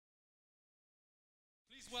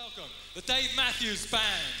Please welcome the Dave Matthews Band.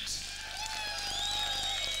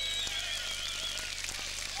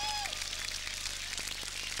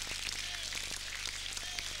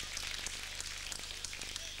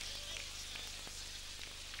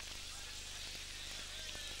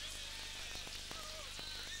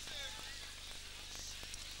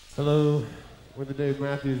 Hello, we're the Dave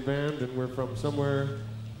Matthews Band, and we're from somewhere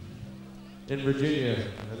in Virginia,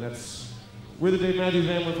 and we're the Dave Matthews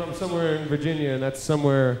Band, we're from somewhere in Virginia, and that's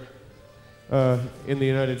somewhere in the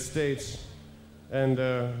United States, and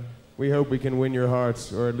we hope we can win your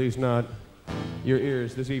hearts, or at least not your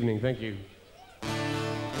ears this evening. Thank you.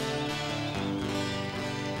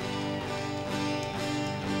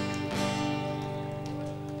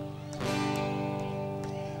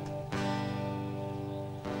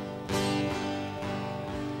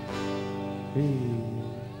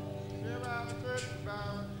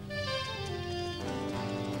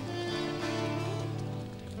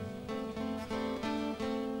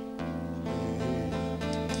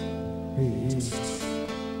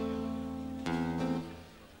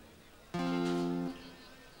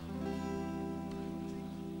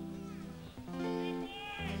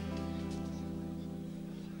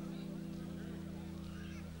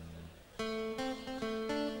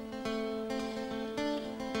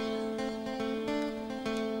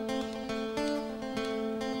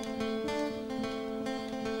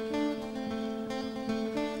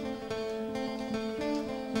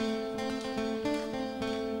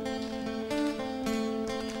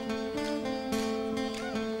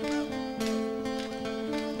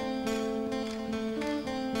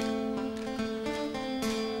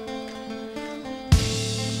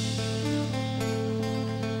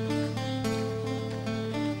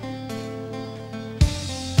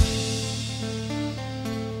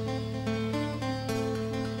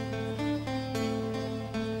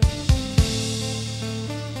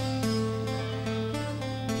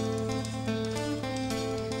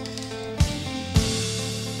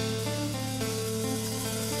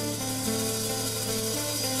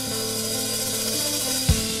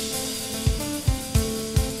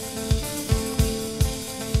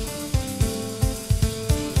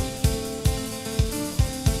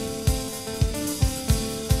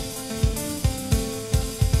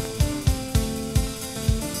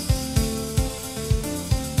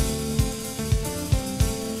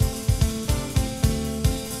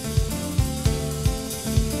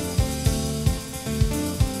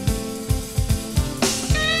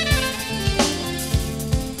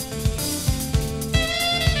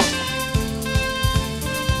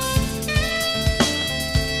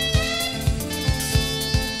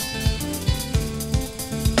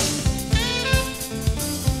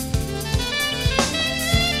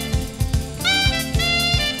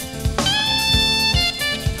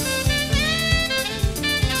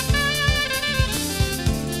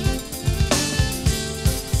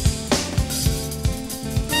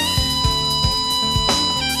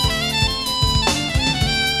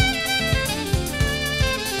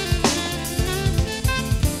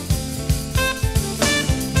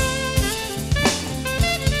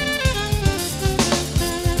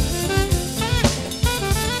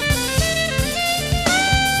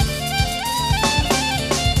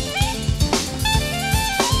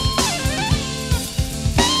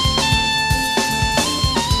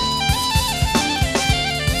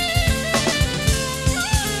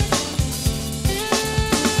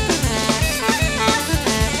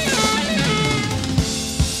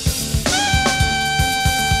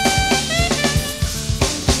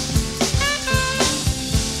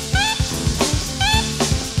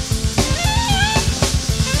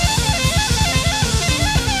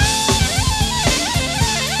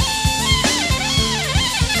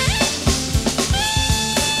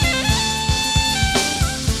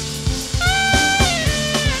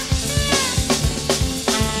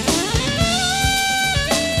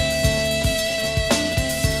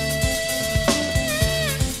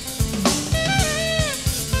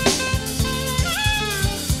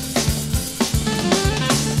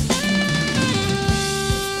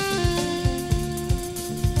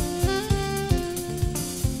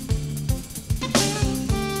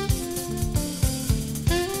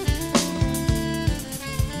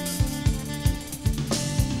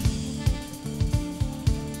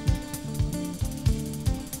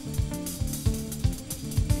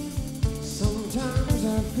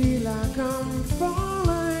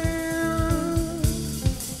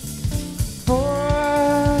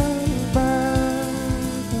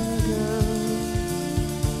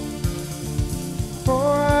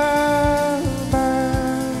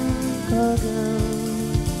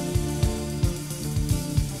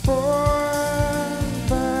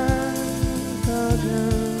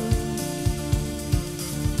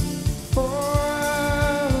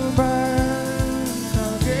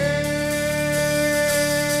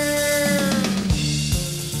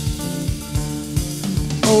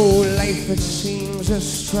 life, it seems a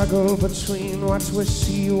struggle between what we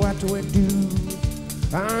see, what we do.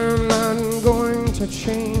 I'm not going to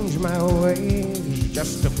change my ways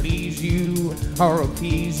just to please you or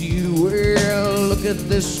appease you. Well, look at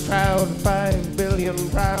this crowd, 5 billion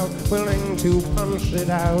proud, willing to punch it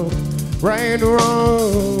out. Right or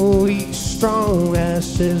wrong, weak, strong,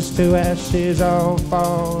 ashes to ashes, all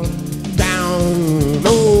fall down.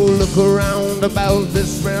 Oh, look around about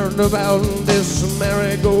this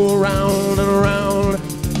merry-go-round and around.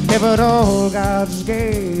 If at all God's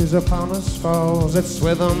gaze upon us falls, it's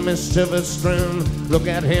with a mischievous grin. Look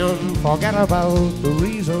at him, forget about the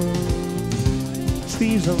reasons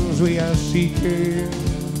we are seeking.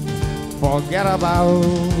 Forget about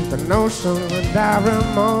the notion that our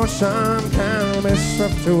emotion can be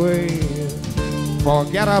swept away.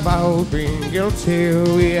 Forget about being guilty,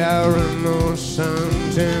 we are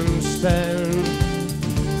innocent instead.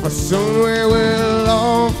 For soon we will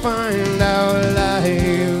all find our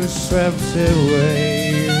lives swept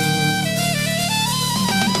away.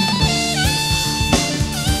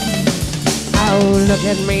 Oh, look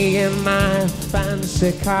at me in my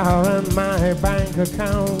fancy car and my bank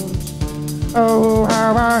account. Oh,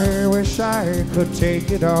 how I wish I could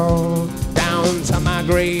take it all down to my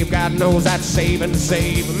grave. God knows I'd save and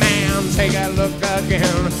save. Man, take a look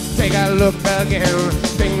again, take a look again.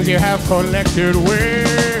 Things you have collected,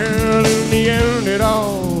 well, in the end it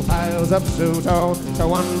all piles up so tall to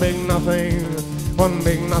one big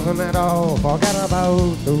nothing at all. Forget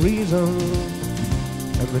about the reason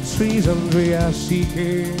and the treasons we are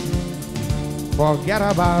seeking. Forget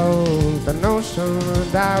about the notion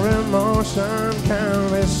that our emotion can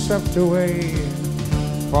be swept away.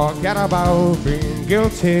 Forget about being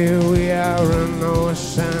guilty, we are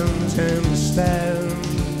innocent instead.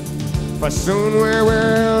 For soon we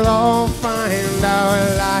will all find our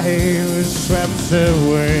lives swept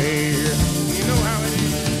away. You know how it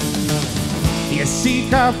is. You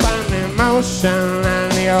seek up an emotion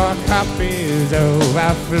and your cup is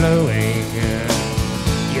overflowing.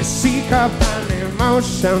 You seek up an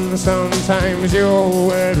emotion, sometimes your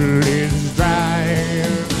well is dry.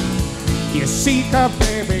 You seek up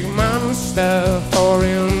a big monster for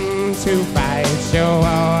him to fight your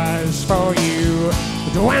wars for you.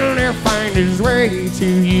 But when he finds his way to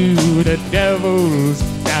you, the devil's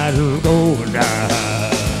gotta go down.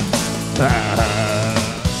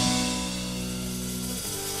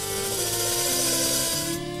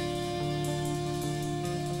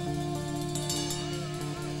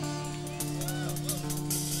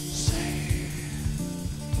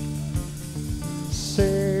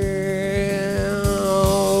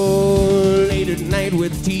 Late at night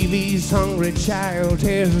with TV's hungry child,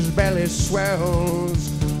 his belly swells.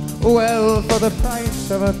 Well, for the price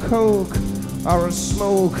of a Coke or a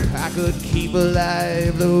smoke, I could keep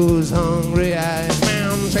alive those hungry eyes.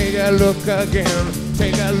 Man, take a look again,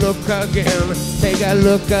 take a look again, take a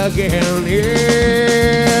look again.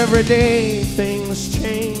 Every day things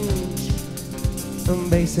change, and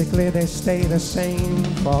basically they stay the same.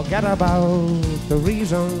 Forget about the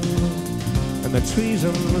reason and the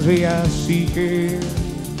treasons we are seeking.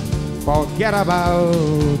 Forget about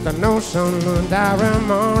the notion that our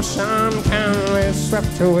emotion can be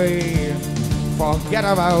swept away. Forget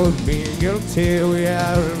about being guilty, we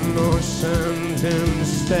are innocent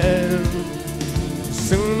instead.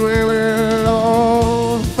 Soon we will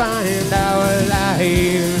all find our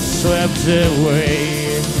lives swept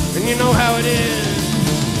away. And you know how it is.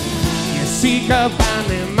 You seek up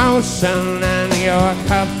an emotion and your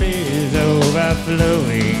cup is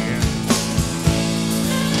overflowing.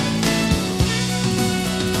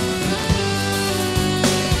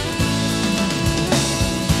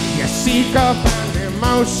 You seek up an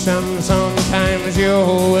emotion, sometimes your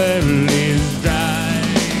well is dry.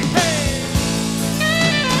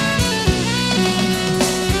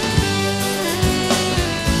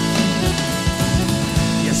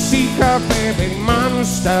 Seek up a big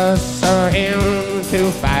monster for him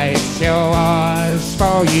to fight your wars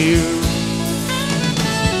for you.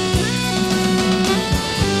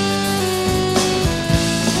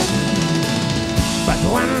 But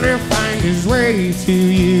when he finds his way to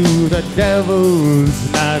you, the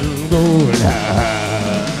devil's not going ha ha ha.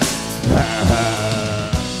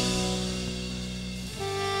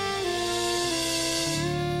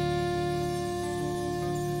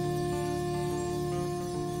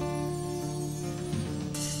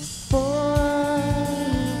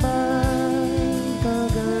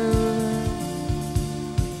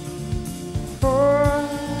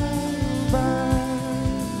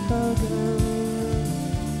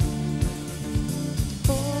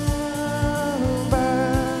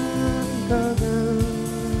 Again.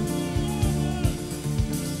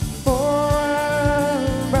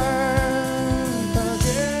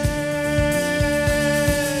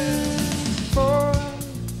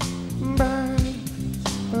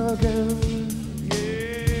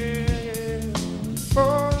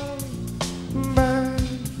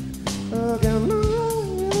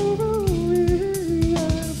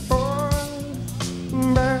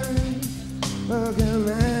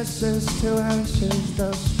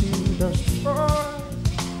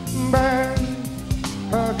 back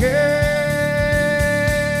again.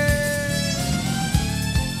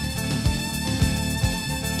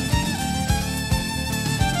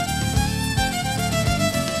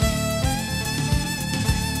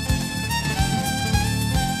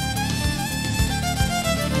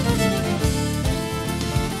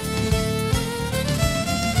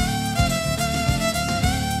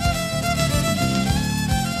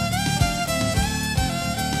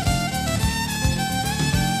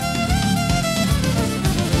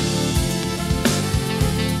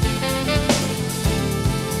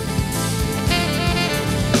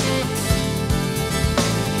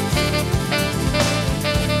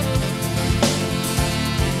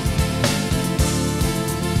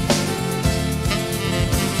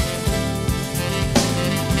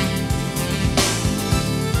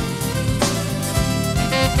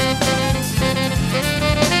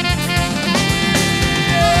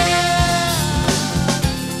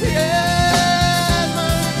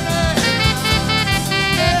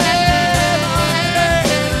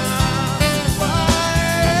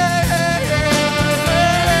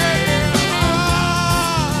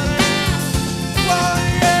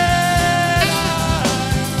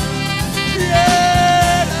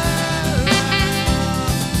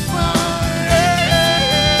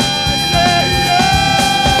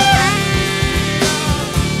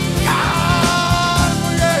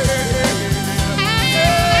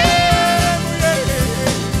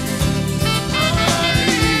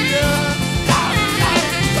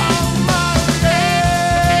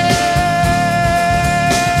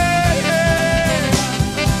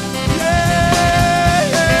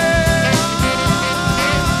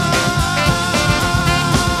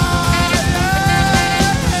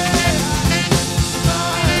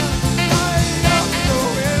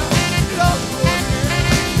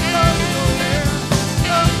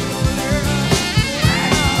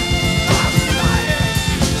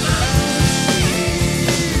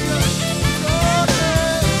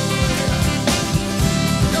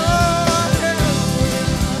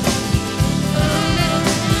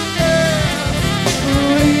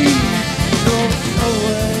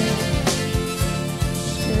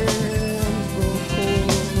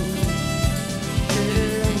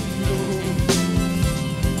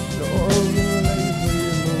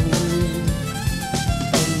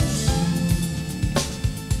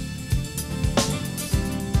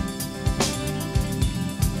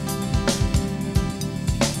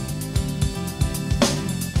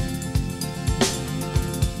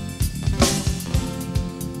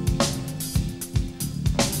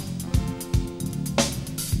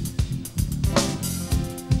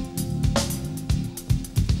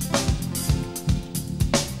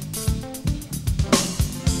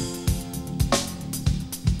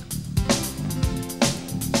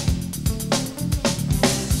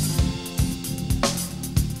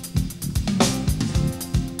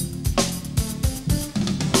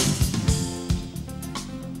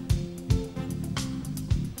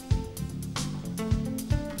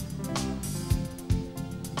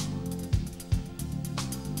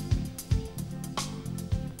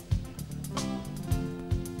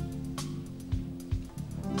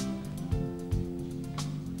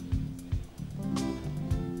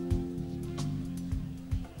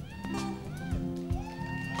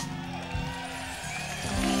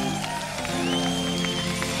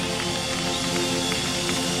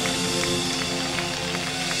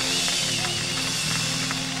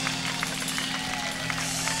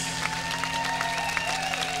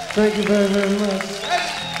 Thank you very, very much.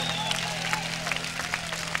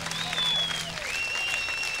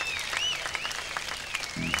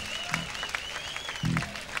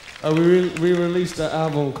 We released an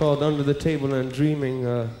album called Under the Table and Dreaming,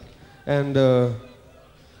 and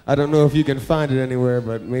I don't know if you can find it anywhere,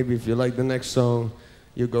 but maybe if you like the next song,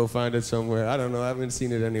 you go find it somewhere. I don't know, I haven't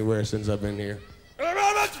seen it anywhere since I've been here.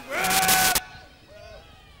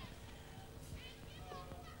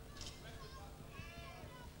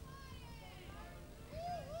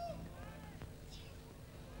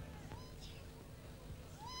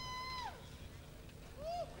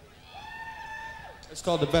 It's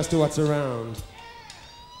called The Best of What's Around.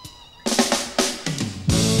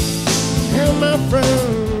 Hey, my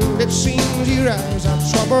friend, it seems your eyes are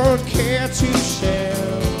troubled, care to share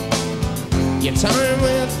your time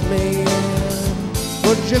with me.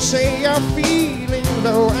 Would you say you're feeling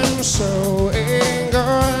low and so a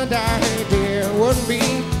good idea would be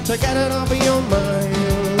to get it off of your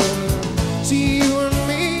mind? See, you and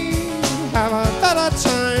me have a better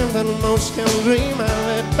time than most can dream of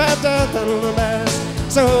it, better than the best.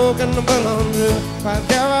 So can the belong to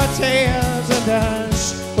whatever tears us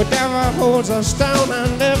does, whatever holds us down,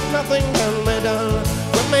 and if nothing can be done,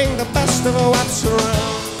 we'll make the best of what's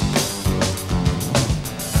around.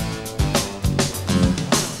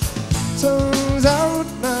 Turns out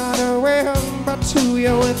not a way, but to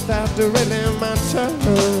you without really matter,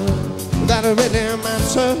 that really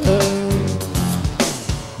matter,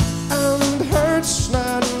 and hurts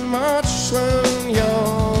not much when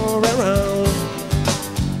you're around.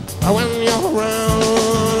 When you're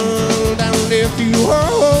around, and if you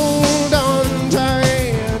hold on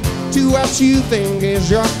tight to what you think is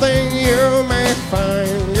your thing, you may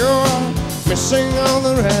find you're missing all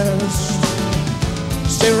the rest.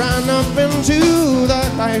 She ran up into the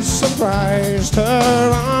light, surprised.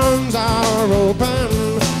 Her arms are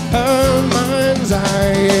open, her mind's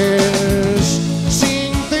eyes,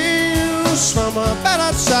 seeing things from a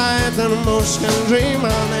better side than most can dream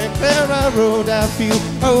on a clearer road of view.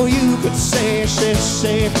 Oh, you could say she's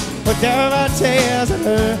safe, whatever tears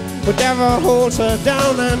her, whatever holds her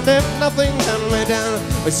down, and if nothing can be done,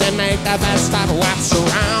 we say make the best of what's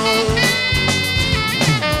around.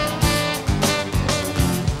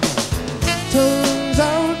 Turns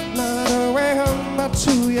out not a way home, but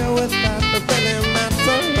to you without really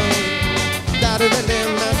matter, that really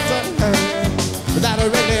matter, that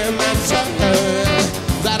really matter,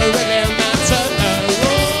 that really matter.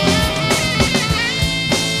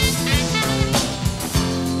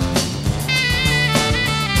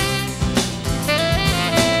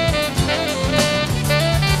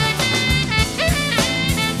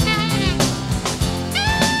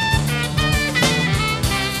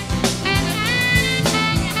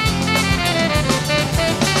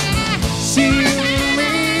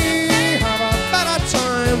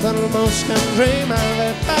 Most can dream of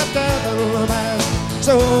it better than the best.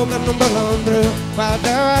 So can belong through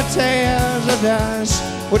whatever tears of dust,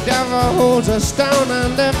 whatever holds us down,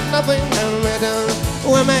 and if nothing can be done,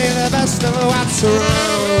 we make the best of what's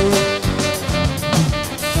around.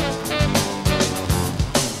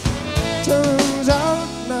 Turns out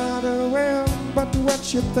not a well, but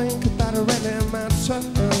what you think that really matters,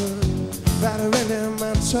 that really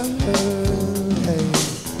matters. Hey.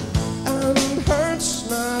 And hurts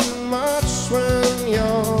not much when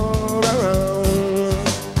you're around.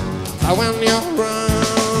 When you're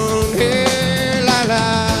around, hey la la,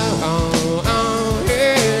 oh oh,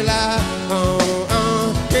 hey la, oh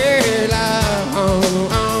oh, hey la, oh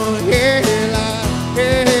oh, hey la,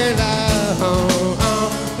 hey la, oh oh,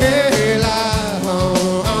 hey la,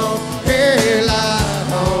 oh oh, hey la,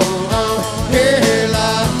 oh oh, hey la,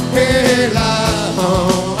 hey la,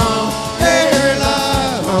 oh oh, hey la.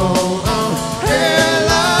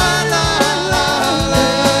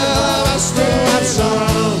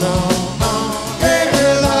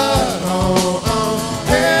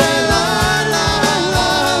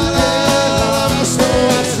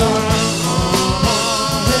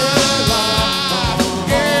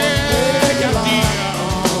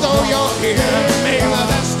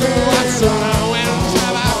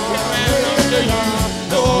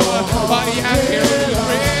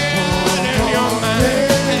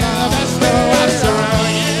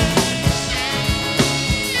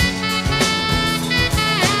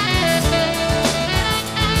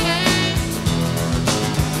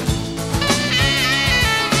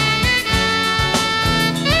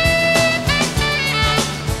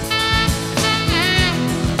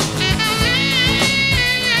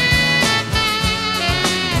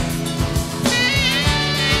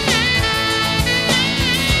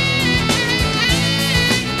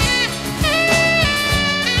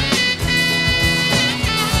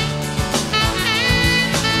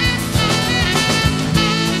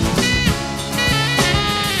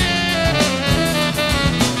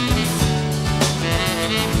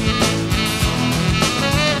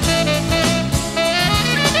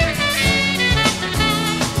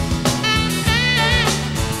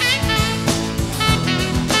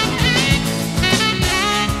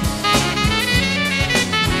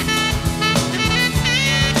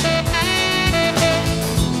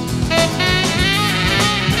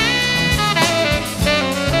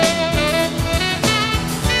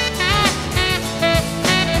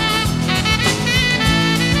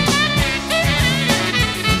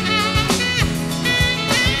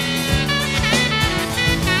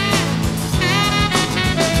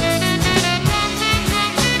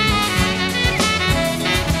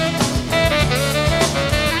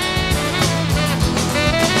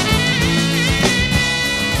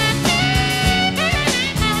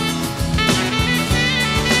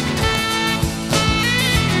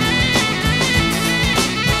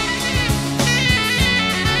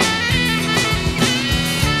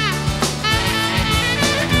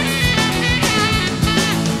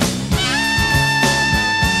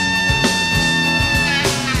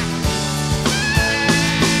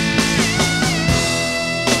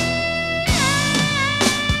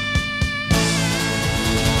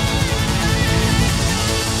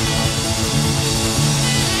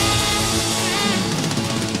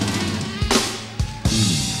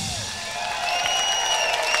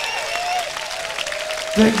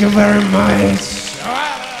 Thank you very much.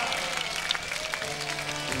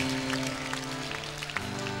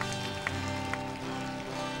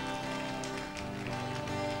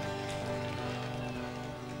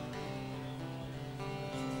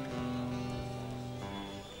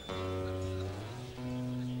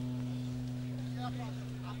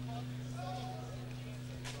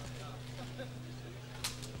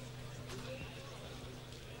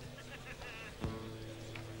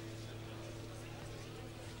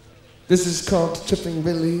 This is called Tripping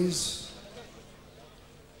Billies.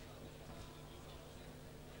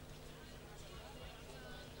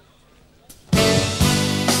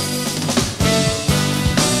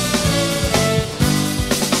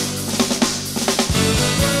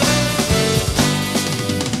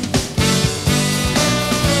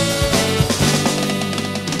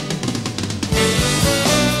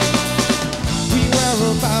 We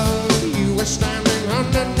were about, you were standing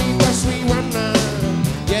underneath us, we were not.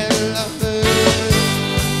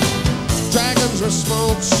 Dragons were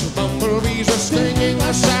smokes, bumblebees were stinging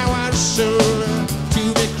us. I was soon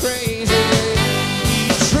to be crazy.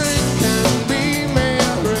 Eat, drink, and be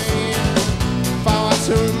merry, for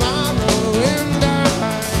tomorrow and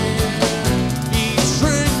die. Eat,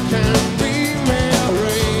 drink, and be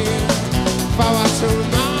merry, for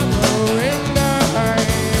tomorrow and die.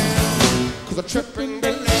 'Cause I'm tripping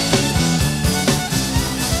Billy.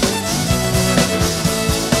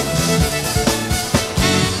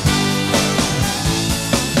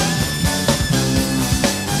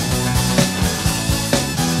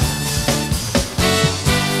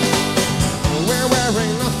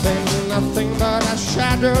 Nothing but our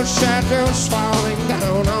shadows falling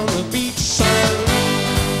down on the beach sand.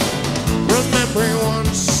 Remembering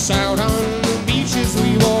once out on the beaches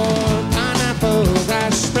we wore pineapples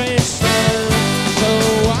as spacemen. So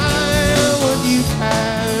why would you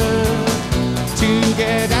have to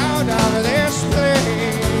get out of this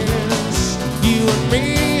place? You and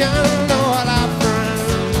me and all our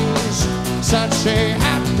friends, such a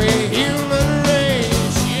happy human race.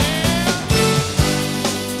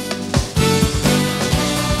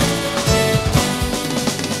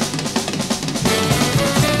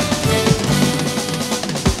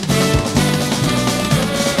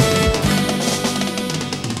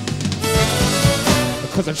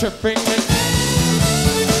 'Cause I'm tripping it.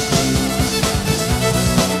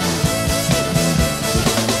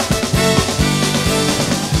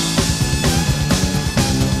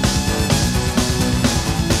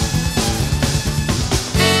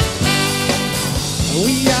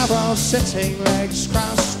 We are all sitting, legs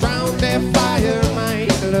crossed round a fire, my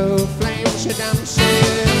low flames are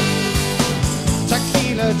dancing.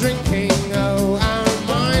 Tequila drinking, oh, our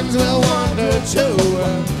minds will wander to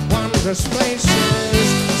wondrous places.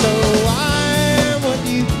 So why would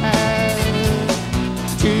you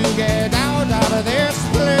have to get out of this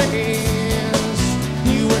place?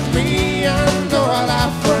 You and me and all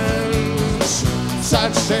our friends,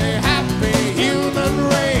 such a happy human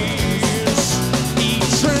race. Eat,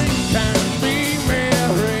 drink, and be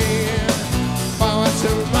merry, for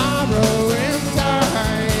tomorrow and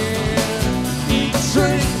die. Eat,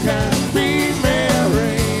 drink, and be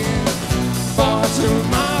merry, for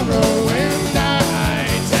tomorrow and die.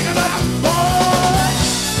 Take it up, boy!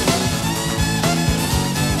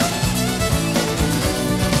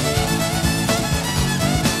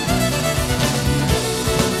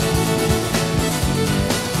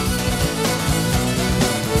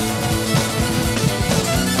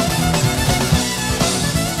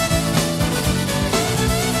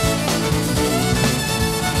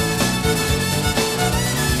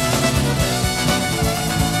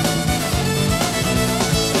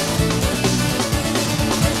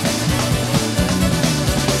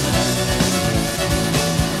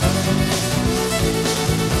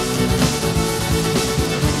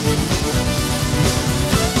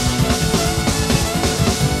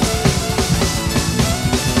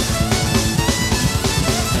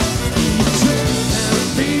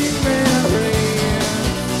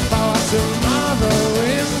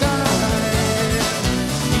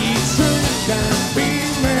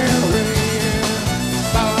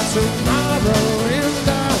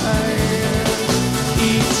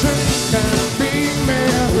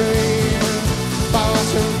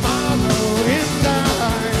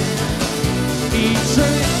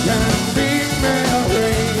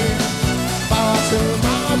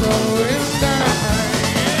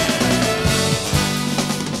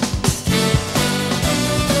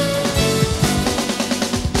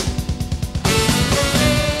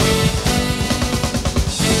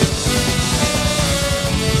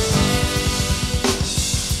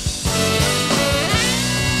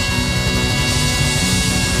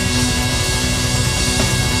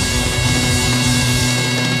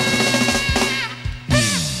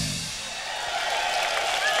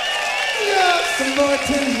 Some boy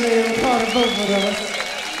Tinsley recorded both of those.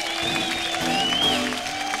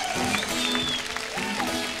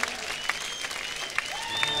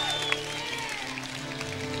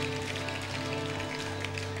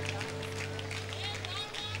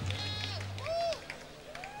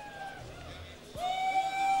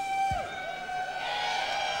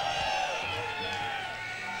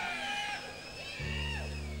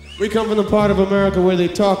 We come from the part of America where they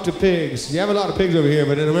talk to pigs. You have a lot of pigs over here,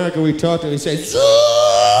 but in America we talk to them. We say, zoo!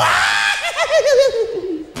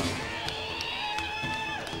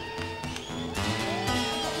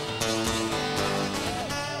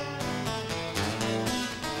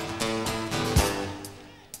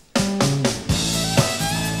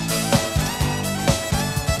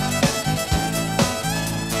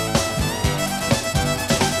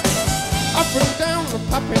 Up and down the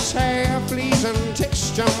puppy's hair, fleas and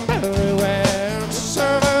ticks jump everywhere.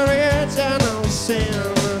 Serve original sin.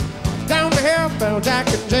 Down the hill fell Jack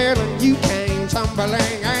and Jill, and you came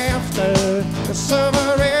tumbling after. Serve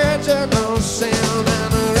original sin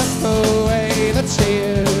and rip away the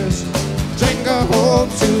tears. Drink a whole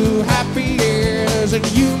 2 happy years, and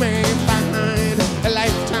you may find a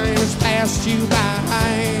lifetime's passed you by.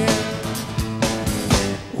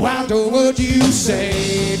 What would you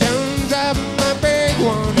say? Don't drop my big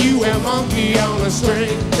one. You a monkey on a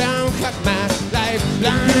string. Don't cut my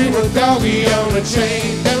lifeline. A doggy on a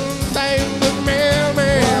chain. Don't blame the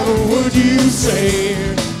mailman. What would you say?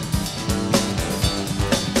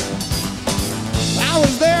 I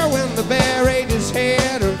was there when the bear ate his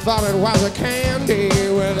head and thought it was a candy.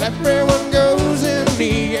 Well, everyone goes in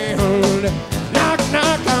the end. Knock,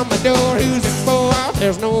 knock on my door. Who's it for?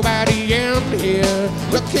 There's nobody in here.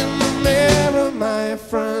 Look in the mirror, my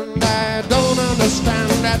friend. I don't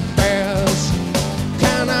understand at best.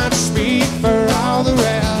 Cannot speak for all the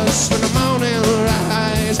rest. When the morning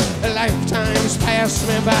rise, a lifetime's passed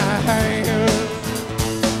me by.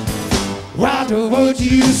 What would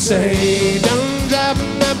you say? Don't drop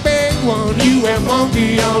my big one. You a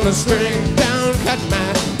monkey on a string. Don't cut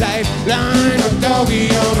my lifeline. A doggy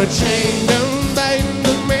on a chain. Don't bite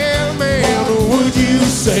the mailman. What would you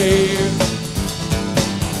say?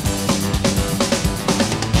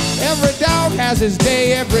 Every dog has his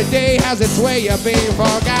day. Every day has its way of being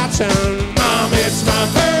forgotten. Mom, it's my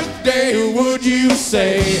birthday. Would you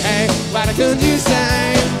say? Hey, what could you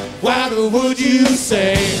say? What would you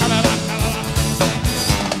say?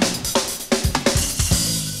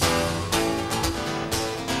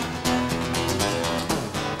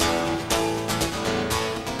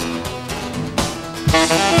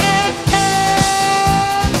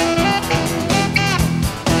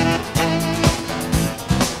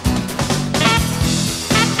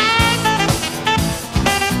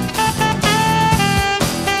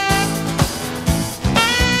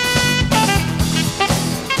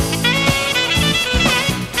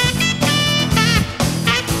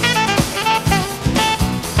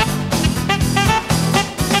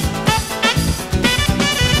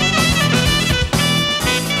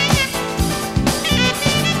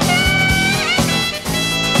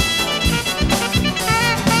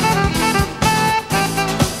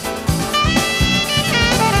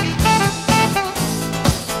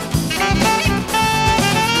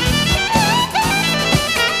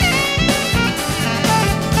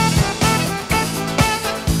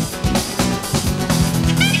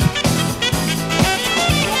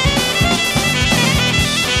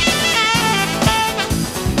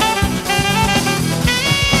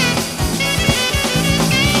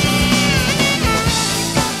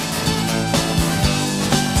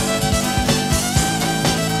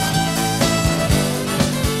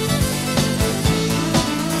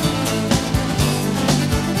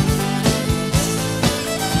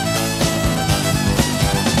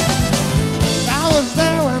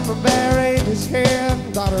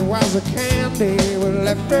 A candy, well,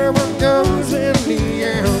 everyone goes in the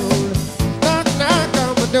end. Knock, knock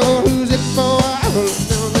on my door, who's it for? I will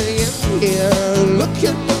know the end here. Look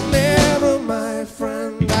in the mirror, my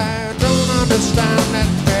friend. I don't understand at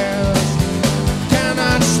best.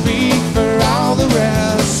 Cannot speak for all the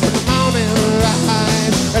rest. When the morning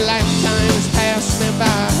rise, a lifetime's passed me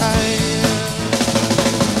by.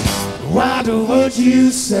 What would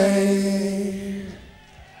you say?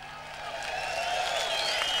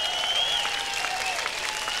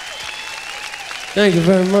 Thank you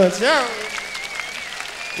very much. Yeah.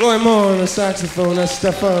 Roy Moore on the saxophone, that's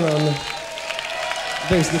Stefan on the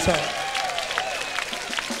bass guitar.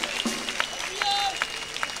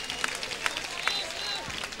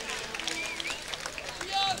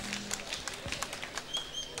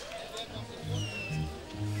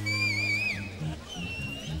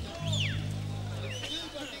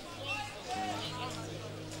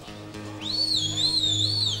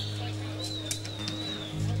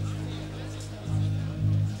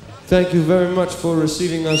 Thank you very much for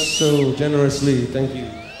receiving us so generously. Thank you.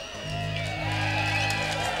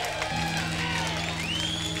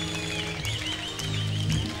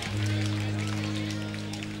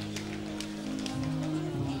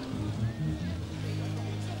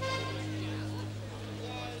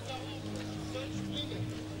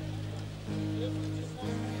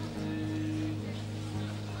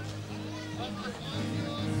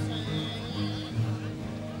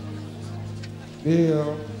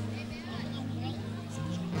 Yeah.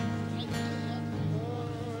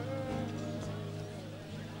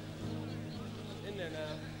 In there now,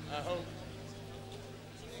 I hope.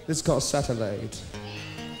 This is called Satellite.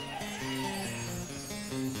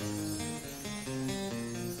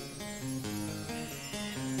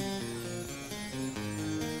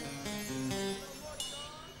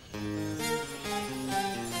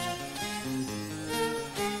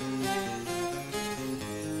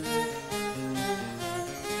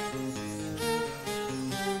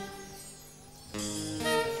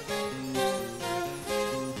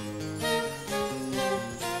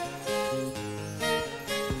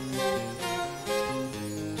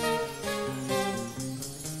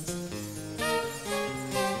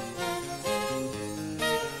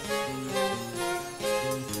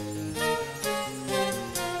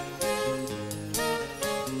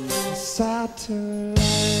 Satellite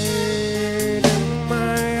in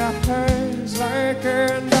my eyes, like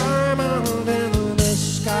a diamond in the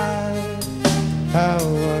sky. How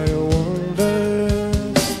I wonder,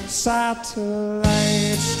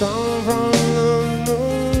 satellite strong from the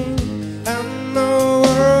moon, and the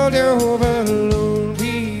world you balloon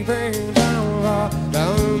peeping down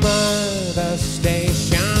my the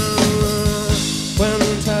station.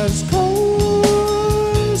 Winter's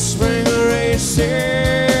cold, spring races.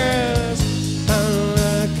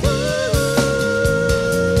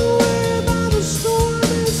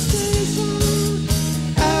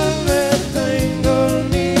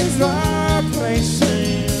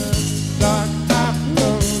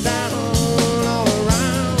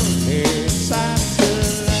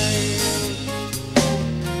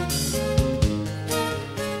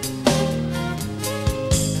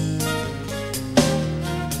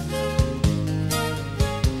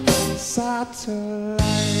 Satellite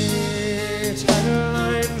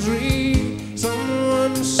headlines read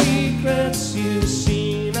someone's secrets you've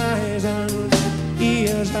seen, eyes and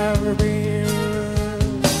ears have been.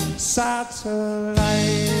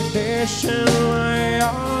 Satellite dishing my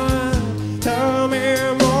on. Tell me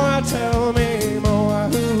more,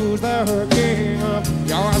 who's the king of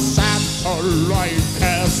your satellite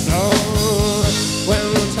castle?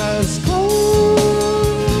 Winter's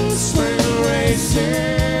cold, spring races.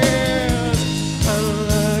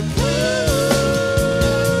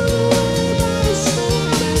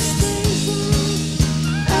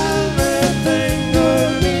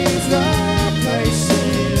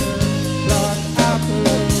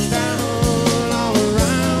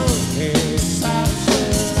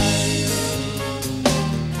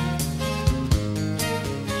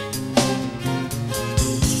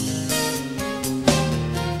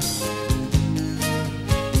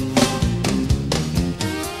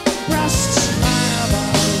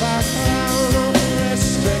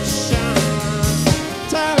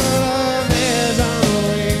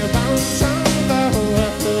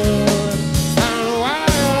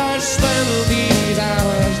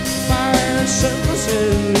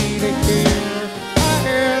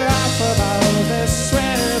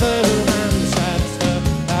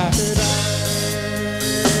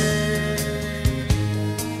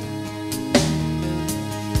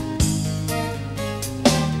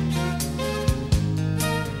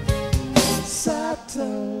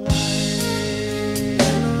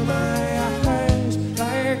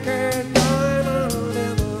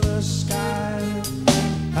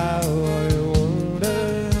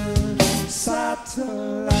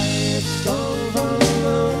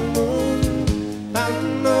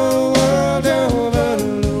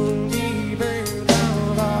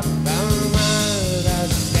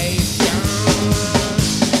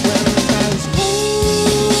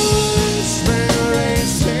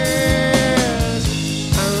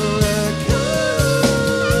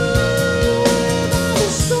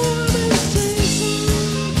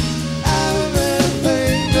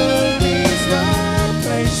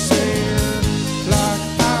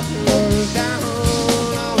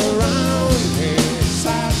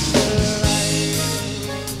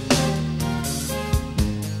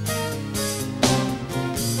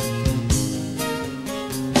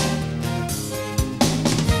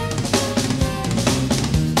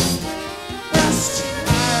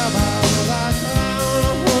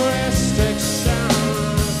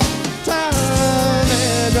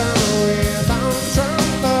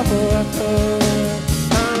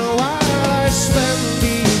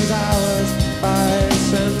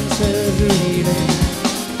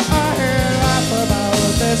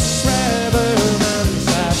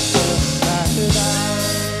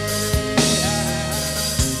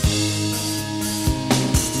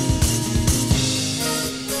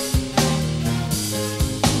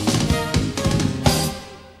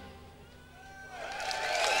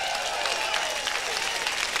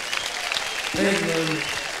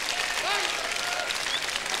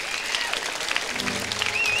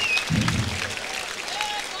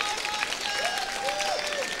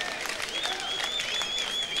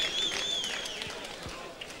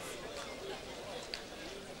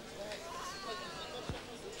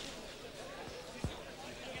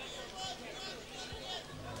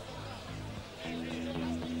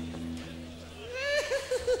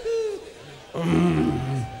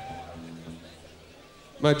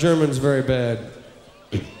 My German's very bad.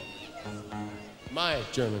 My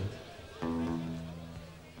German.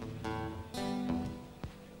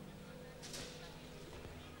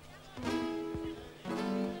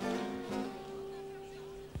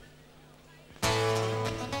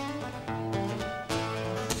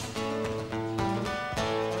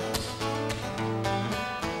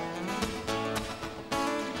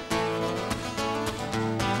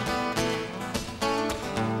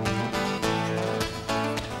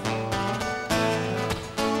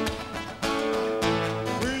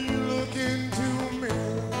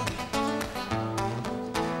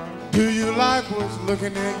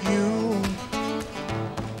 Looking at you.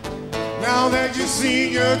 Now that you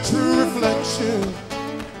see your true reflection,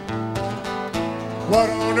 what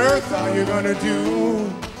on earth are you gonna do?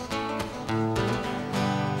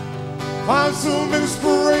 Find some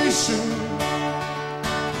inspiration.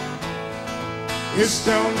 It's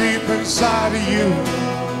down deep inside of you.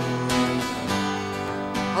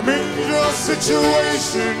 I'm in your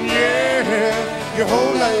situation, yeah. Your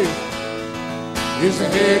whole life is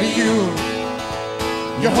ahead of you.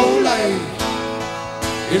 Your whole life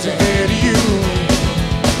is ahead of you.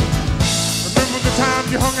 Remember the time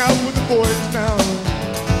you hung out with the boys now.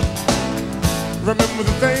 Remember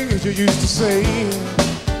the things you used to say.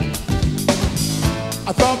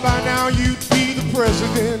 I thought by now you'd be the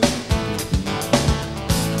president,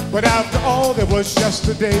 but after all that was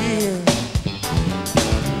yesterday,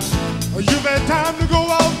 you've had time to go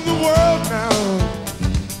out in the world now,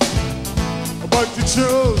 but you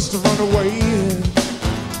chose to run away.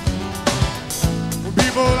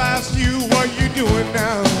 People ask you what you're doing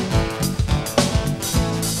now,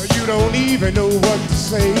 you don't even know what to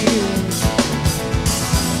say.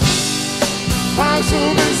 Find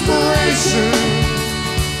some inspiration.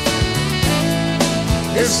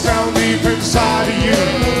 It's down deep inside of you.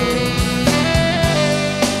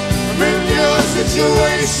 I'm in your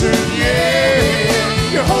situation,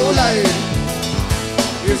 yeah. Your whole life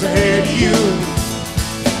is ahead of you.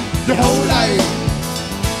 Your whole life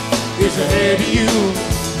is ahead of you.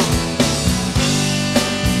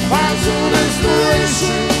 Find some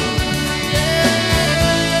inspiration.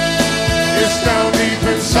 It's down deep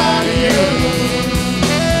inside of you.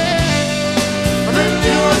 I'm in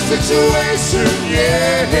your situation,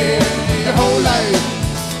 yeah. Your whole life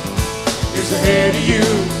is ahead of you.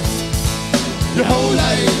 Your whole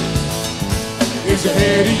life is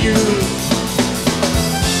ahead of you.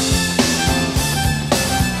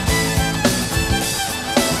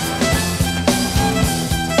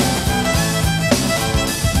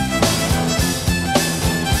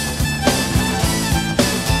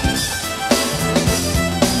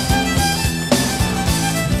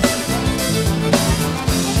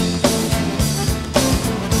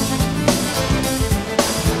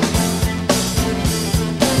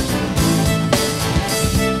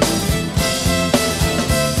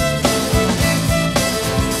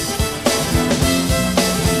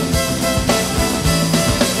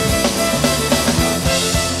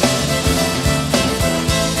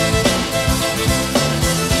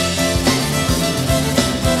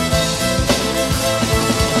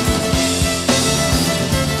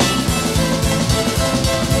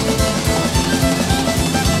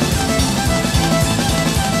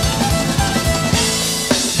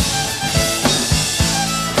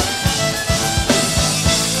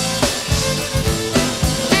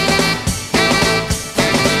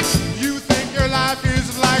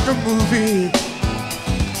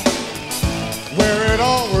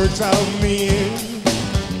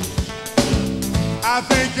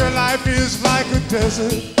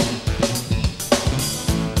 Desert.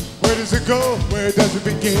 Where does it go? Where does it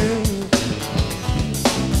begin?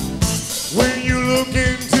 When you look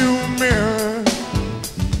into a mirror,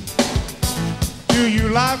 do you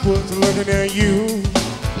like what's looking at you?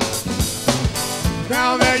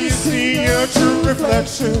 Now that you see your true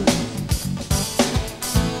reflection,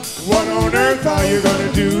 what on earth are you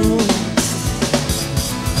gonna do?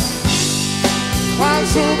 Find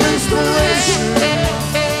some inspiration.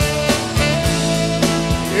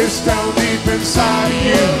 It's down deep inside of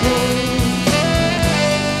you.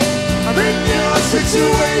 I'm in your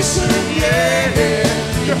situation, yeah.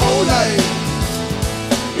 Your whole life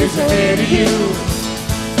is ahead of you.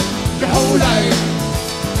 Your whole life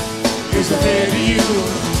is ahead of you.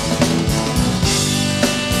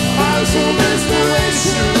 Find some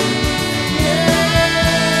inspiration,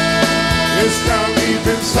 yeah. It's down deep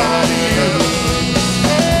inside of you.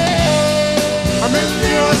 I'm in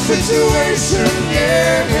your situation,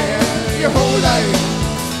 yeah. Your whole life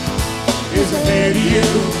is ahead of you.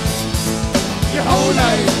 Your whole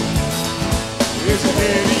life is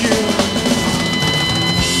ahead of you.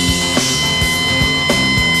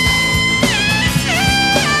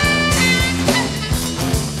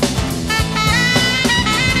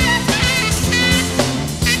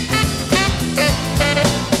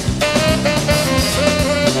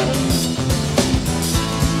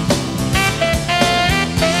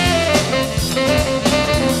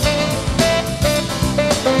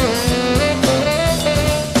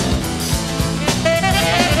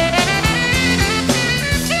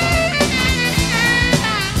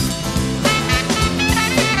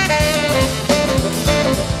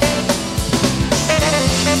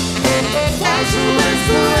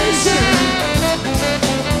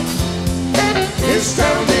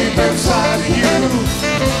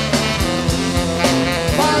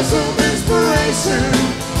 inspiration.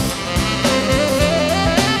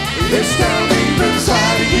 It's down deep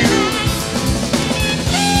inside of you.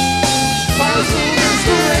 Find some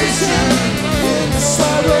inspiration.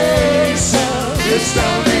 Inspiration. It's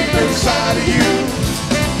down deep inside of you.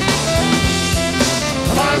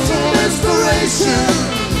 Find some inspiration.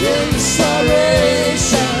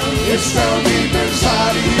 Inspiration. It's down deep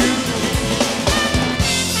inside of you.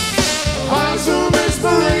 Find some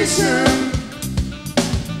inspiration.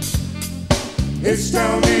 It's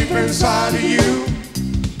down deep inside of you.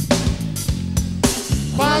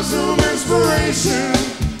 Find some inspiration.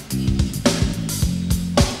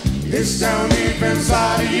 It's down deep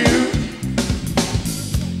inside of you.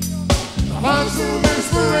 Find some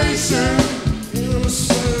inspiration.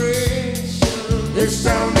 It's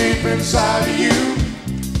down deep inside of you.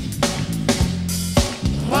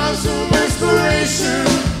 Find some inspiration.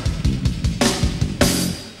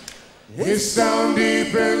 It's down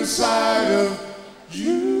deep inside of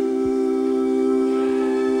you.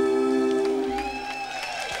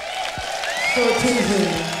 So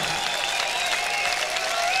teasing.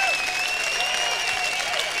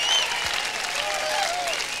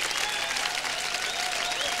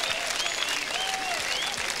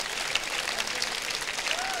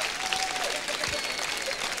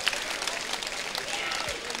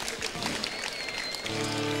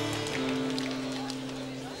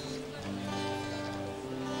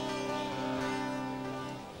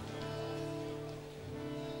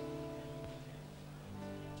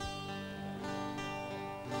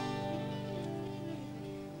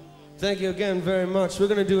 Thank you again very much. We're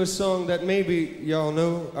gonna do a song that maybe y'all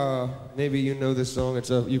know. Maybe you know this song.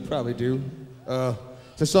 You probably do.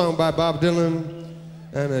 It's a song by Bob Dylan,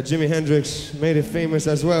 and Jimi Hendrix made it famous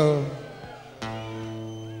as well.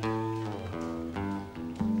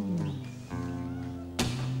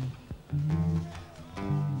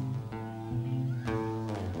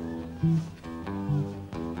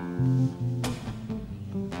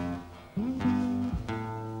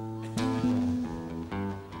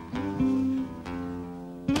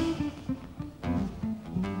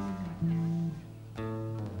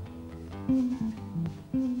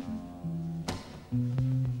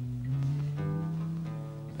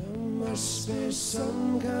 Must be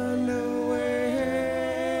some kind of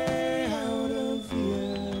way out of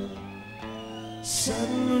here.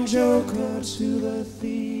 Sudden joker to the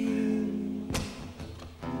theme.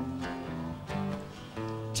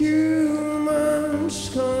 Too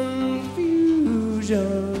much confusion.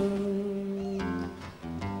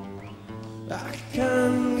 I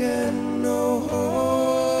can't get no holy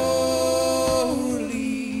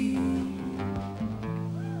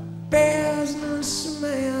businessman.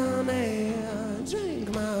 Drink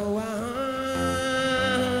my wine.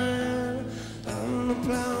 I'm the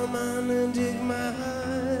plowman and dig my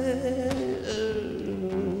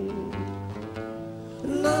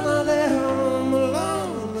none of them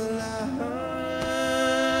along the line.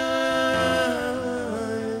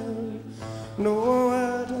 No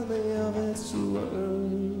word on the of its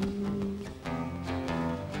word.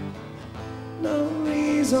 No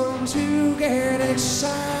reason to get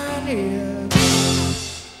excited.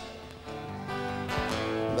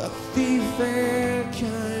 The fair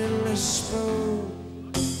kindly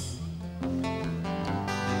spoke.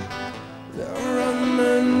 The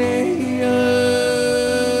ruminator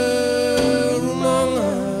among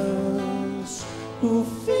us who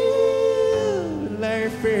feel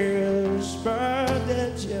like fears by the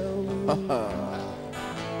joke.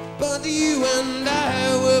 But you and I,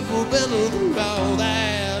 we've been through all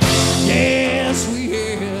that. Yes, we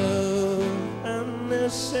have. And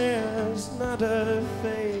this is not a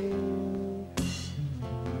fate.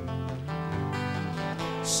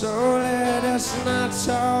 So let us not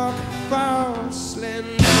talk falsely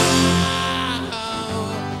now.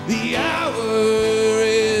 The hour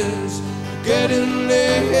is getting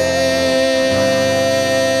late.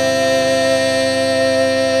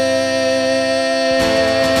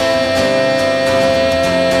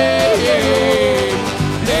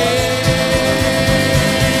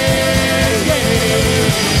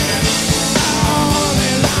 All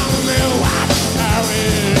along the watchtower,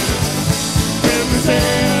 getting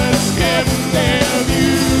there,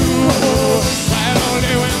 you.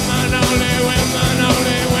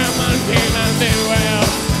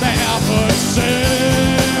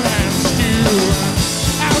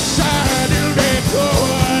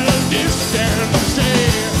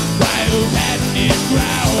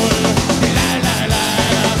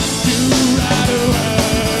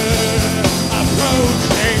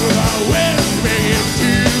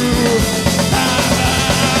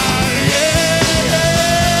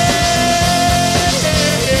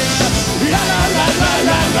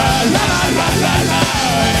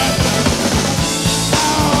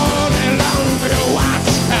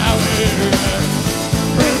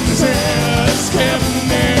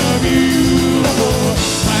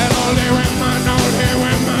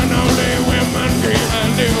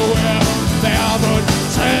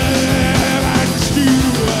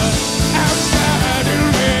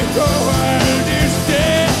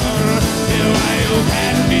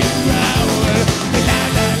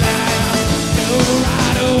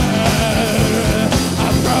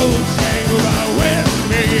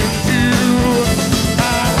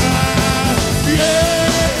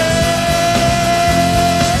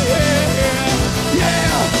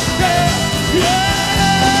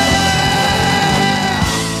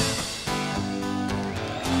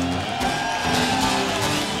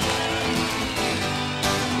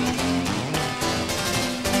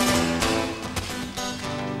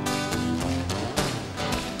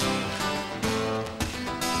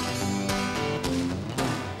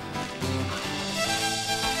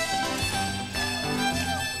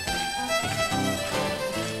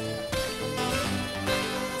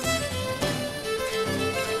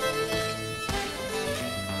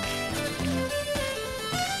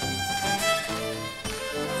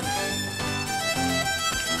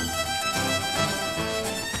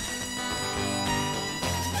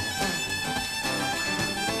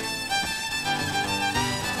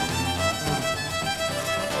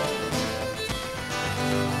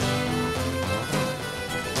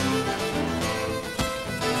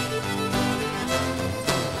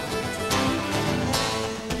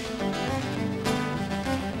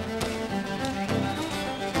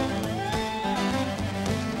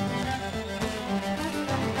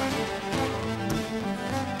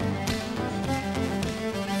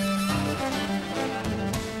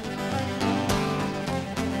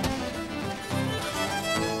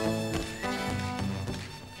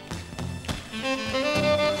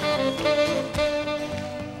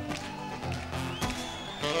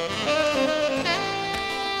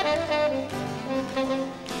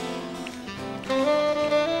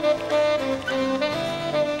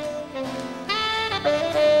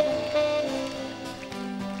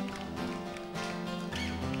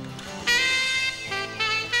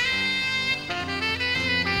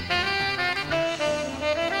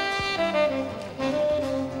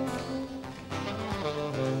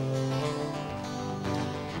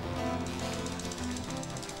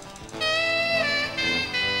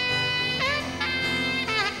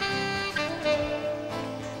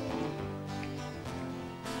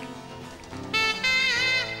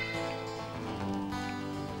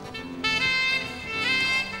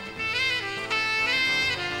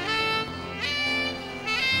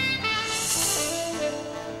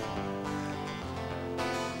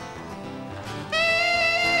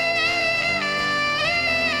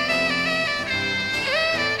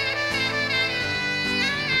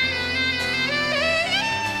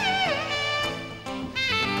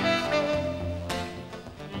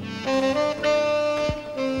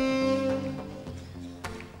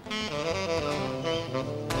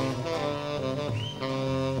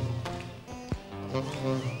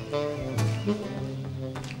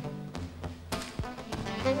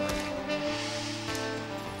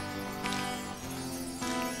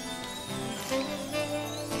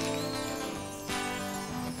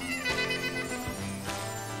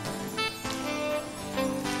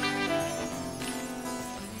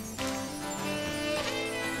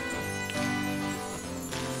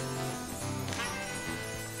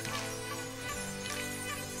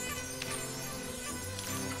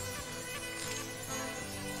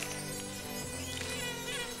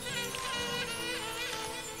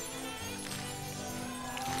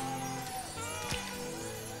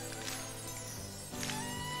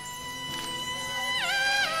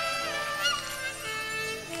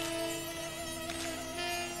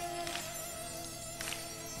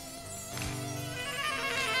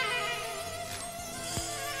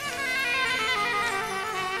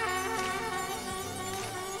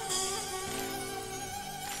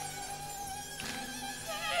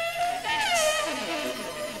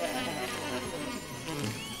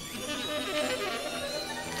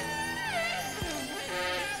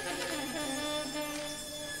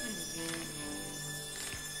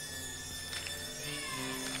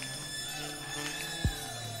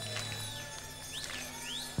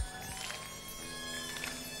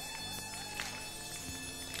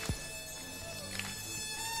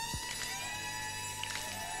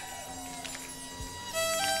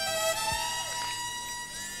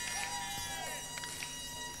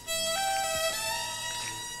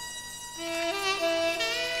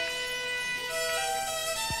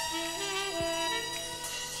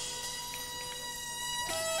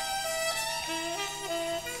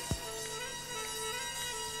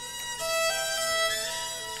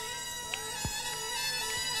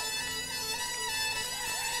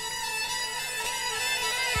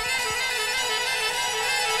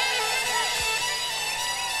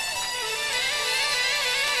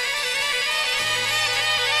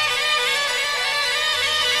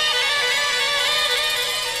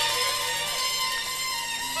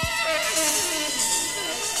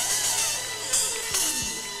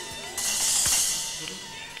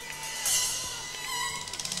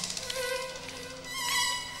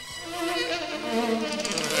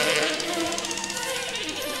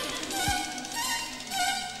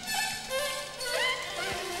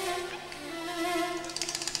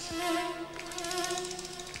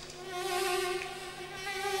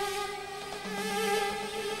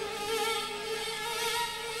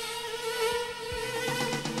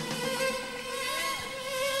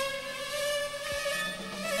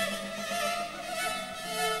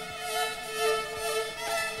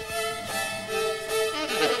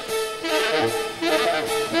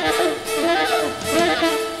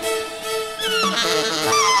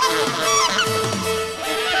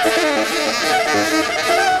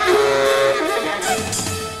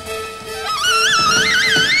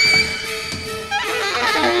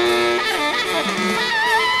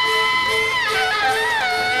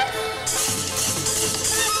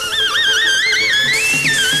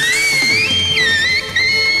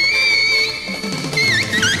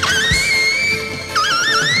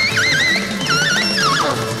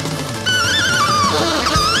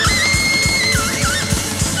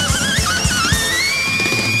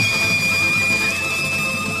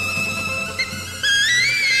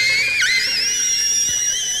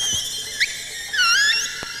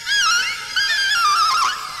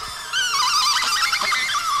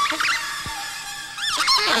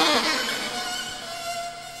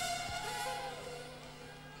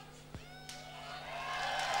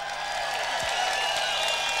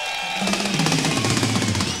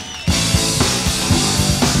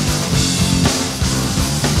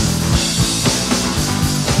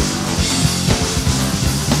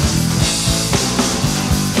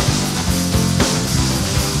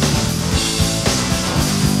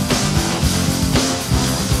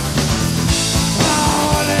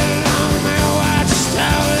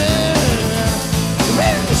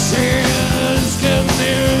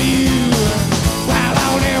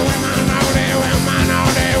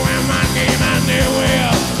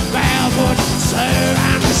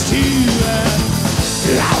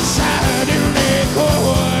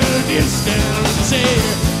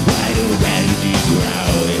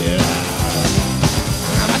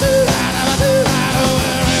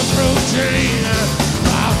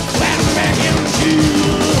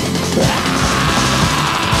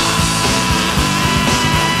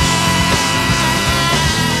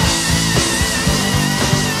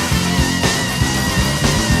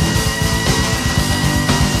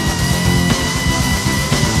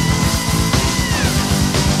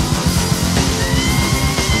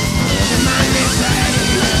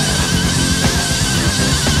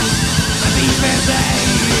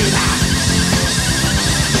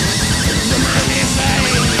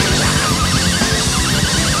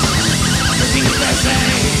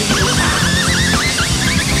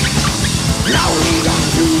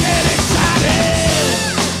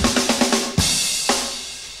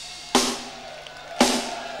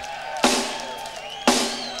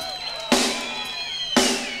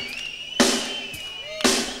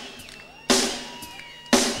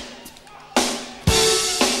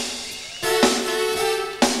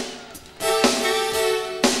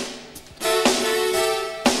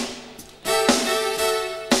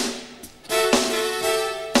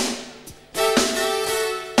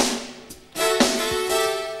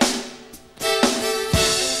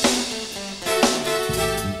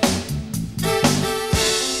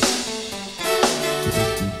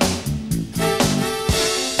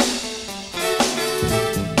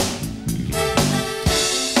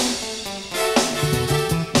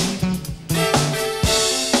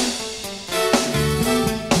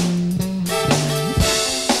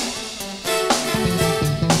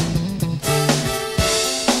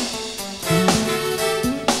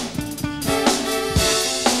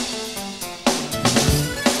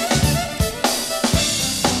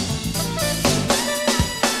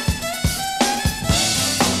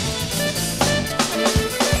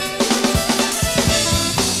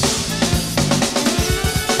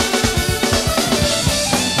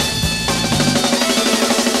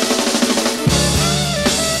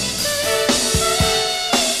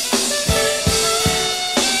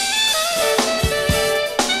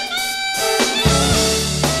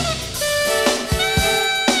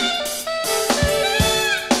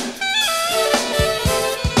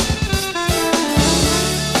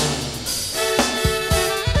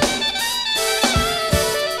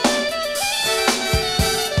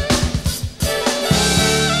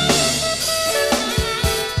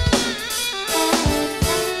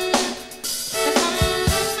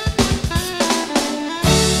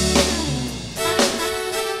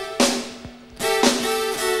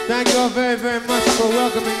 Thank you all very, very much for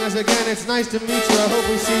welcoming us again. It's nice to meet you. I hope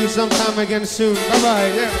we see you sometime again soon. Bye-bye.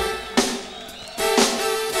 Yeah.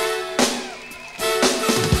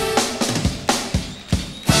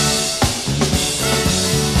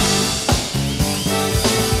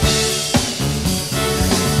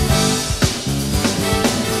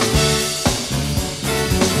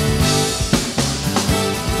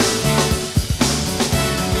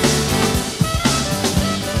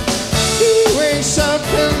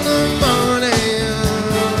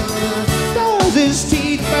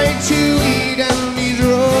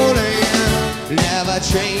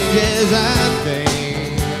 Changes a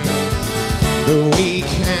thing. The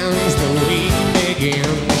weekends, the week begins.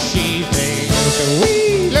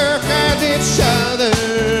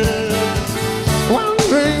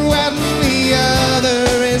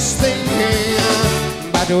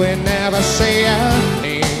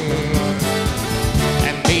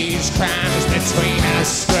 between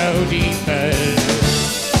us grow deeper.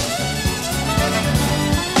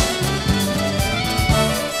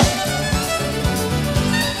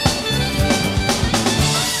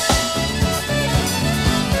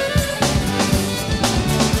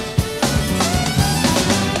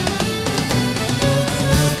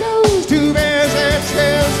 Goes to bears that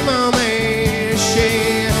trails mommy. She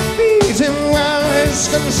feeds him well, his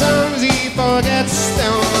concerns he forgets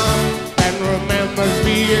them. Remembers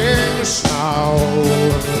being small,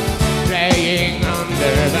 playing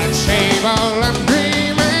under the table and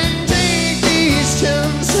dreaming. Take these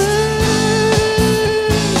chances,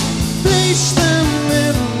 place them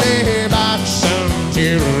in a box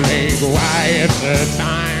until they quiet the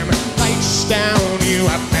time. Lights down, you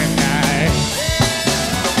up and I.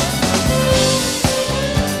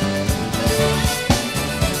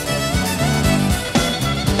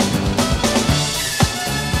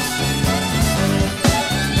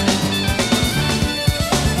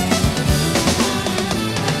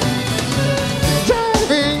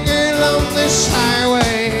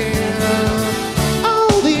 Highway,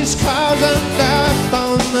 all these cars and up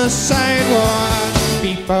on the sidewalk,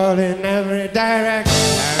 people in every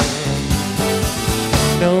direction.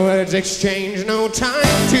 No words exchanged, no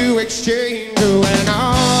time to exchange. When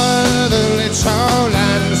all the little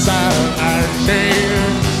answers are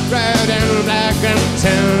changed, red and black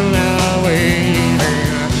until now waiting.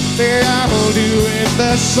 They all do it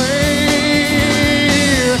the same.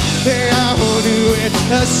 They all do it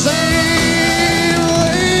the same.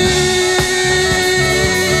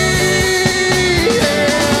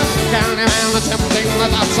 Attempting the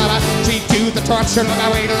thoughts of a cheat to the torture of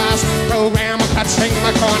a weight loss program. Cutting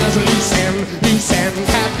my corners loose and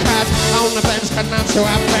cut on the fence, cut not to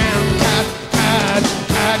up and cut.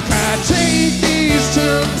 Take these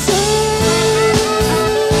chances,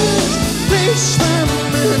 place them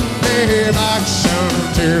in a box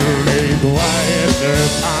until they quiet the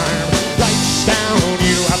time. Lights down,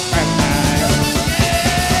 you up and down.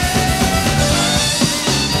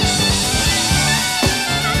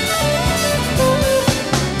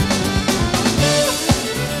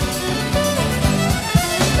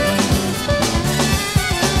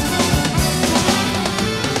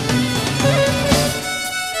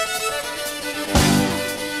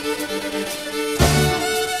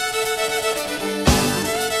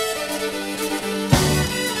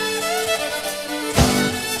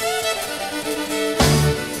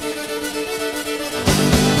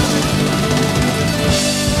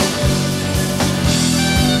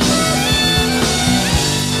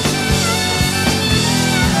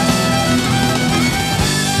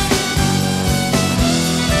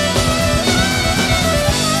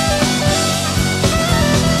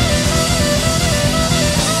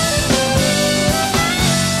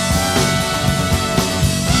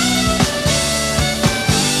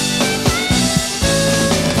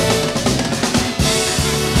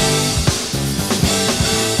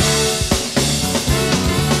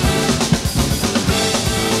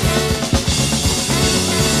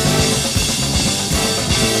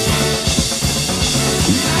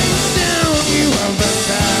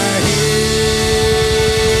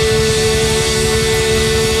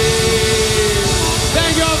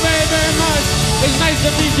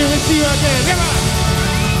 See you again. Come on.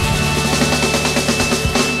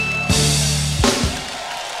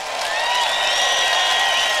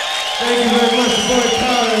 Thank you very much, boy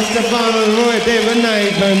Carl, Stefano, Roy, David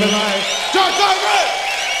Knight, bye. George Thornton!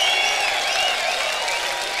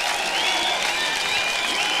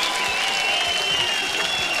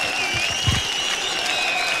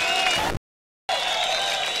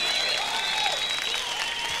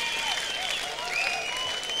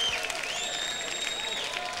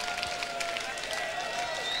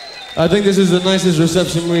 I think this is the nicest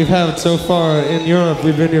reception we've had so far in Europe.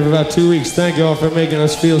 We've been here for about 2 weeks. Thank you all for making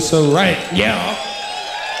us feel so right. Yeah.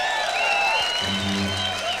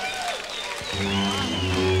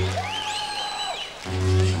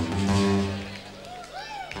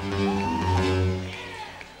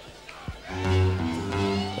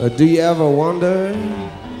 Do you ever wonder,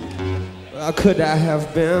 could I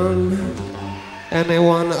have been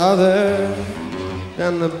anyone other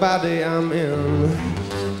than the body I'm in?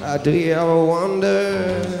 Do you ever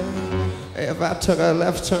wonder if I took a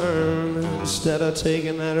left turn instead of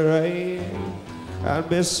taking that right, I'd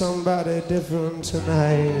be somebody different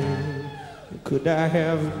tonight? Could I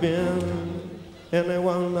have been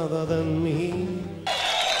anyone other than me?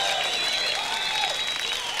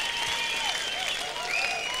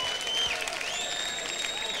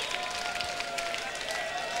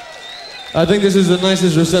 I think this is the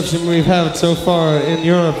nicest reception we've had so far in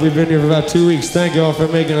Europe. We've been here for about 2 weeks. Thank you all for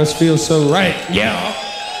making us feel so right. Yeah.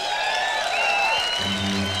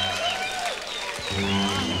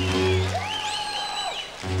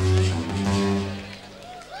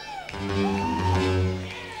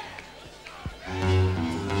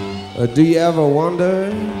 Do you ever wonder,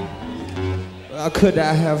 could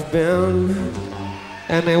I have been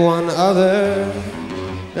anyone other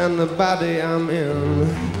than the body I'm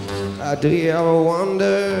in? Do you ever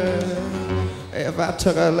wonder if I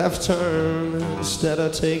took a left turn instead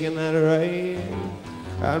of taking that right,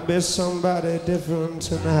 I'd be somebody different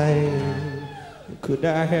tonight? Could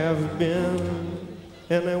I have been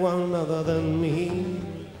anyone other than me?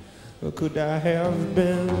 Or could I have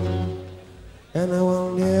been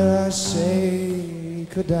anyone, dare I say,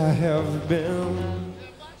 could I have been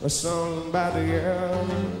somebody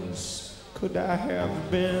else? Could I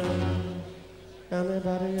have been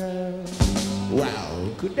anybody else? Wow,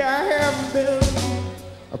 could I have been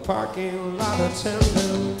a parking lot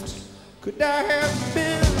attendant? Could I have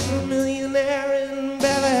been a millionaire in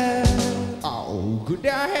Bel-Air? Oh, could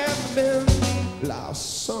I have been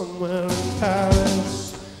lost somewhere in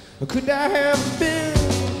Paris? Or could I have been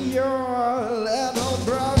your little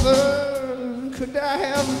brother? Could I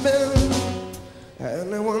have been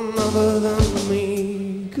anyone other than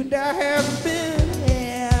me? Could I have been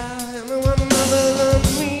anyone other than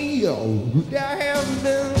me? Oh, could I have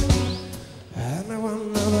been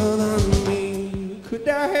anyone other than me? Could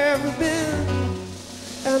I have been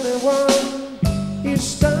anyone? He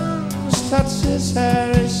stands, touches his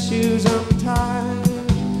hair, his shoes untied,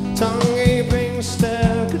 tongue gaping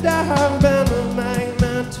stare. Could I have been a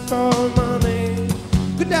magnet for money?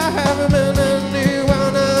 Could I have been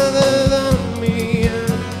anyone other than me?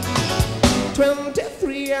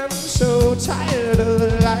 23, I'm so tired of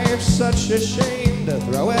life, such a shame to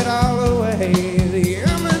throw it all away. The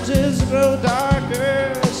images grow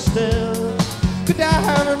darker still. Could I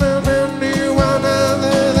have been anyone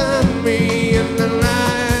other than me? And then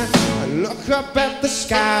I look up at the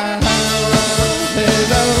sky,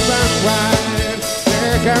 is open wide.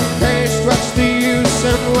 There can paste, what's the use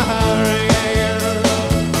in worrying?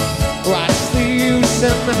 What's the use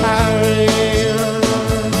in hurrying?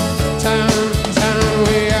 Turn,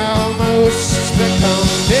 we almost become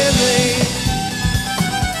dizzy.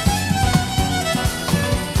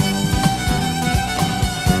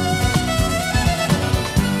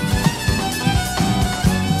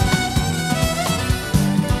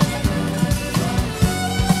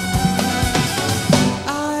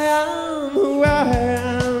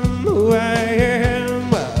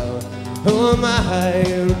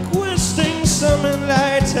 Requesting some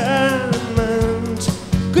enlightenment.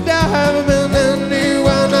 Could I have been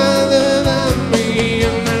anyone other than me?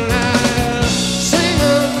 And then I'll sing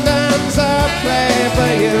and dance, I'll play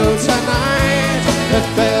for you tonight to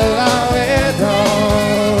fill our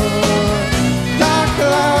door. Dark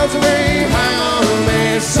clouds may harm me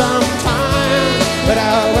sometime, but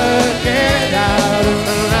I'll work it out in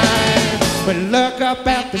the night. We look up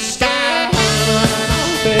at the sky,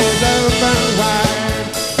 is open wide.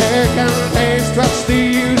 Air can taste, what's the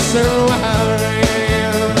use in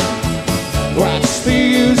worrying? What's the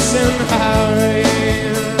use in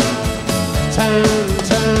hurrying? Turn,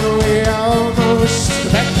 we almost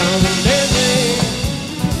become dizzy.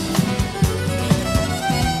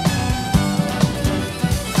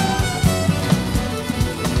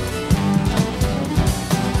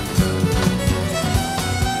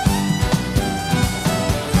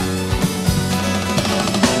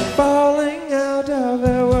 Falling out of a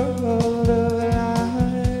world of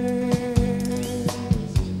lies.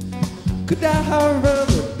 Could I have been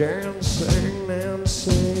a dancing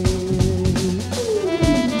Nancy?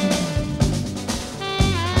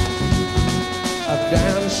 A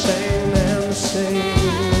dancing Nancy.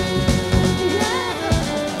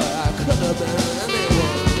 I could have been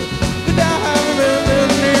anyone. Could I have been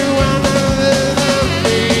anyone other than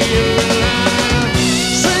me?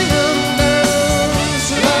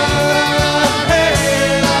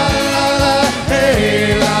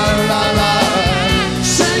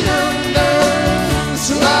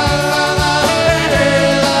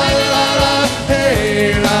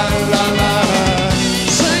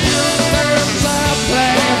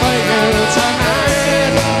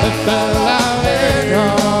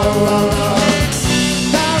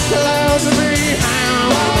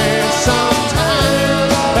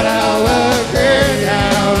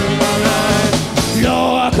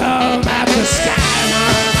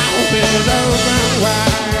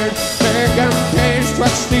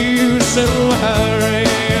 What's the use in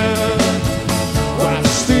hurrying?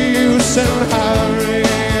 What's the use in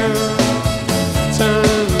hurrying?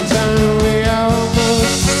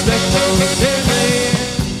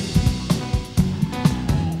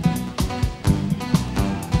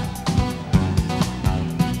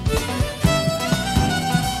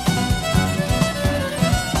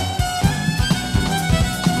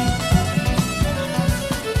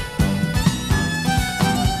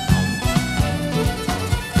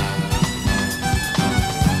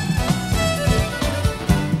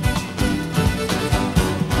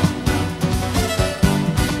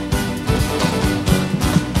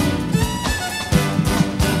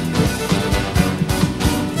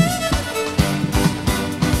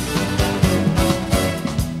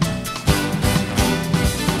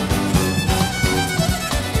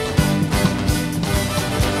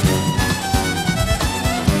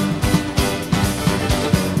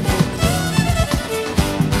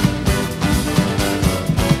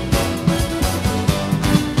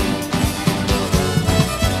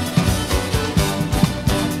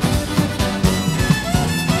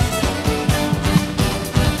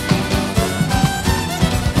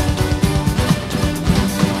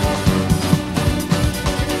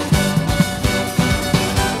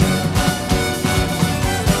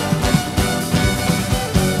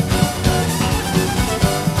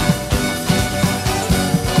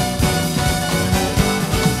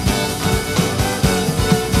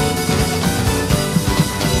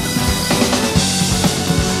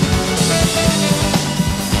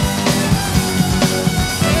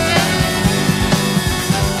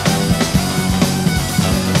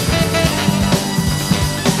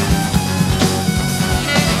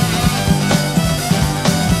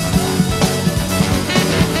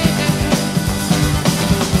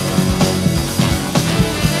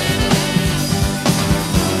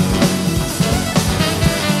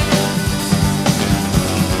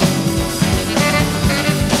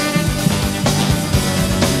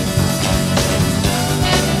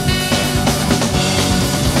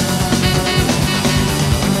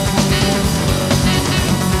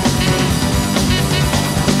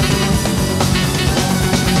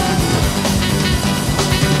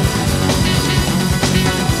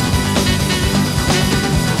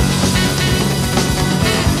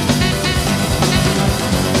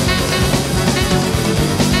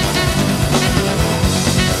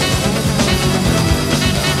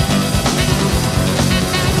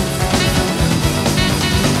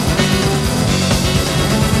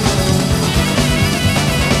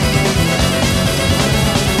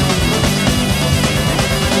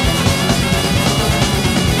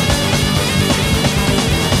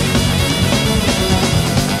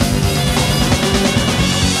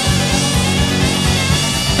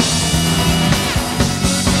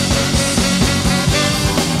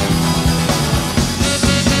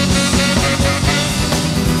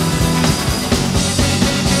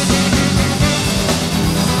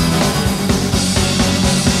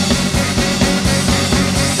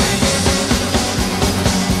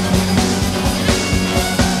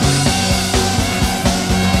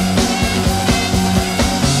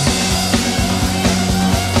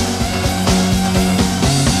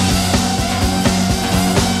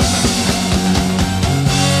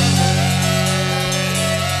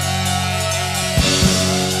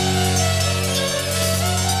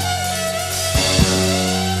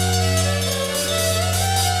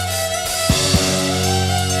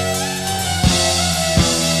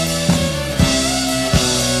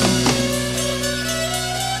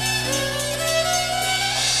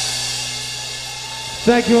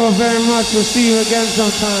 Thank you all very much. We'll see you again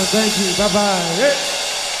sometime. Thank you. Bye-bye. Yeah.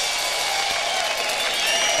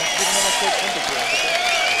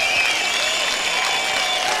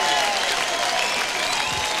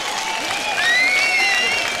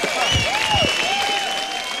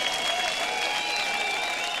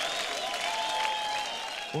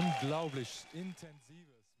 Unglaublich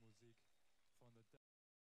intensive.